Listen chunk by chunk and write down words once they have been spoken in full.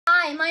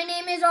Hi, my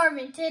name is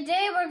Arvin.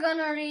 Today we're going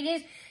to read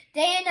is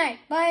Day and Night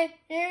by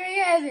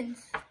Shira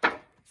Evans.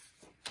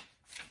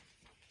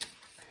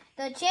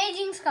 The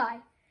Changing Sky.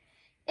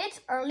 It's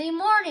early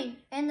morning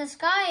and the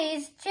sky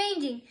is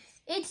changing.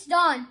 It's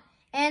dawn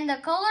and the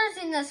colors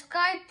in the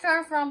sky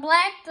turn from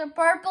black to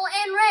purple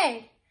and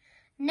red.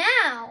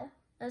 Now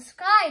the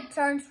sky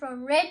turns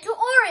from red to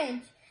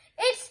orange.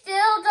 It's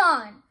still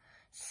dawn.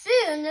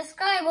 Soon the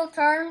sky will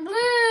turn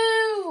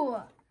blue.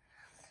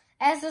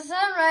 As the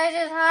sun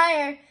rises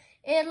higher,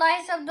 it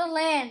lights up the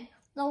land.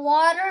 The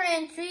water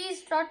and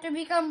trees start to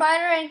become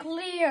brighter and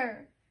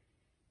clear.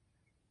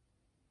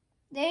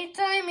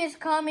 Daytime is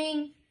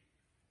coming.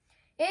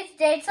 It's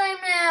daytime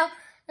now.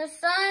 The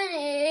sun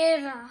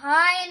is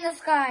high in the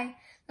sky.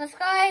 The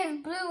sky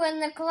is blue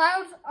and the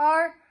clouds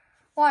are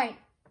white.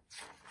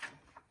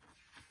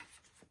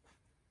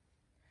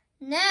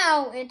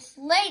 Now it's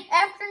late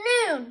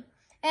afternoon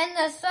and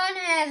the sun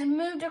has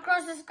moved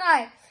across the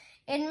sky.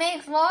 It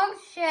makes long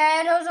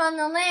shadows on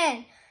the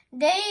land.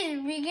 Day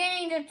is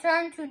beginning to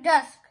turn to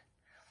dusk.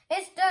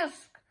 It's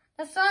dusk.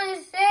 The sun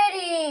is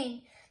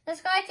setting. The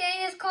sky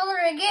changes color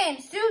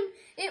again. Soon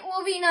it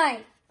will be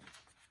night.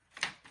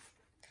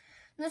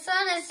 The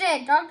sun has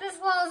set. Darkness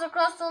falls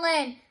across the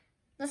land.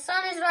 The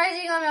sun is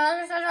rising on the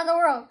other side of the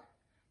world.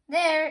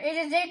 There it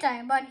is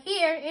daytime, but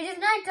here it is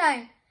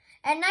nighttime.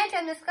 At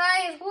nighttime the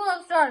sky is full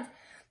of stars.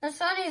 The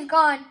sun is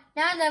gone.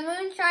 Now the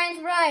moon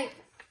shines bright.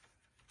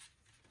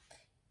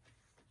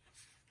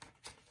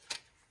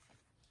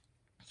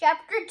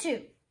 Chapter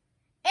 2.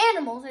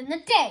 Animals in the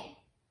Day.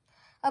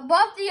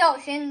 Above the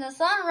ocean, the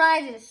sun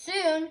rises.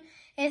 Soon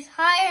it's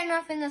high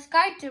enough in the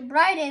sky to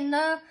brighten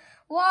the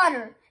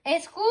water. A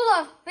school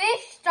of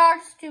fish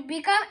starts to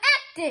become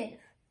active.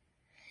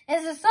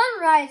 As the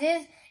sun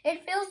rises,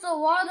 it fills the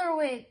water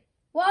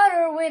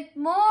with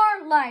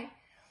more light.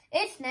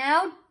 It's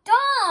now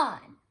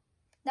dawn.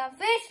 The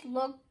fish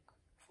look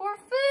for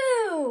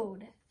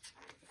food.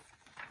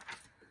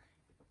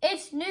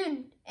 It's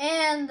noon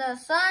and the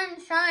sun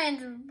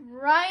shines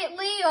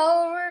brightly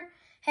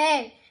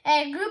overhead.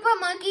 A group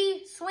of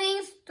monkeys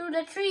swings through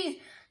the trees.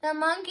 The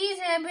monkeys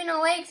have been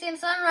awake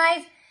since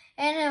sunrise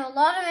and have a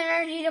lot of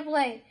energy to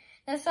play.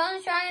 The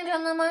sun shines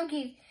on the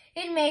monkeys.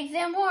 It makes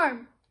them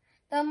warm.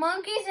 The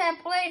monkeys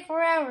have played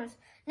for hours.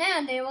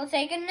 Now they will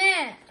take a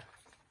nap.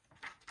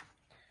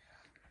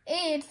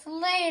 It's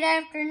late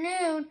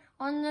afternoon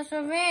on the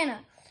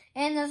savannah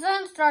and the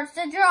sun starts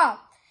to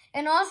drop.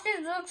 An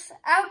ostrich looks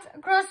out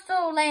across the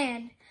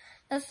land.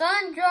 The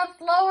sun drops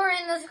lower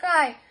in the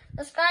sky.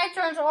 The sky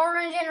turns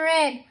orange and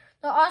red.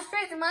 The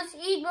ostrich must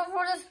eat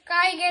before the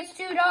sky gets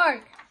too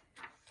dark.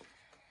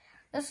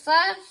 The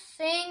sun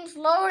sinks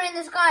lower in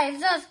the sky.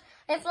 It's dusk.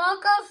 A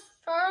flock of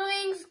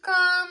starlings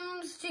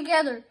comes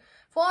together,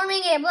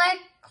 forming a black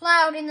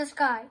cloud in the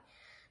sky.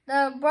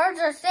 The birds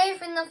are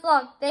safe in the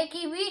flock. They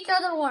keep each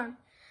other warm.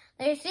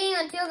 They sing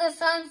until the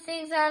sun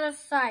sinks out of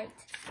sight.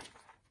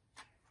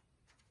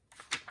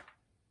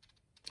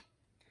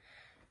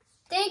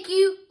 Thank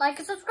you. Like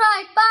and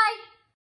subscribe. Bye.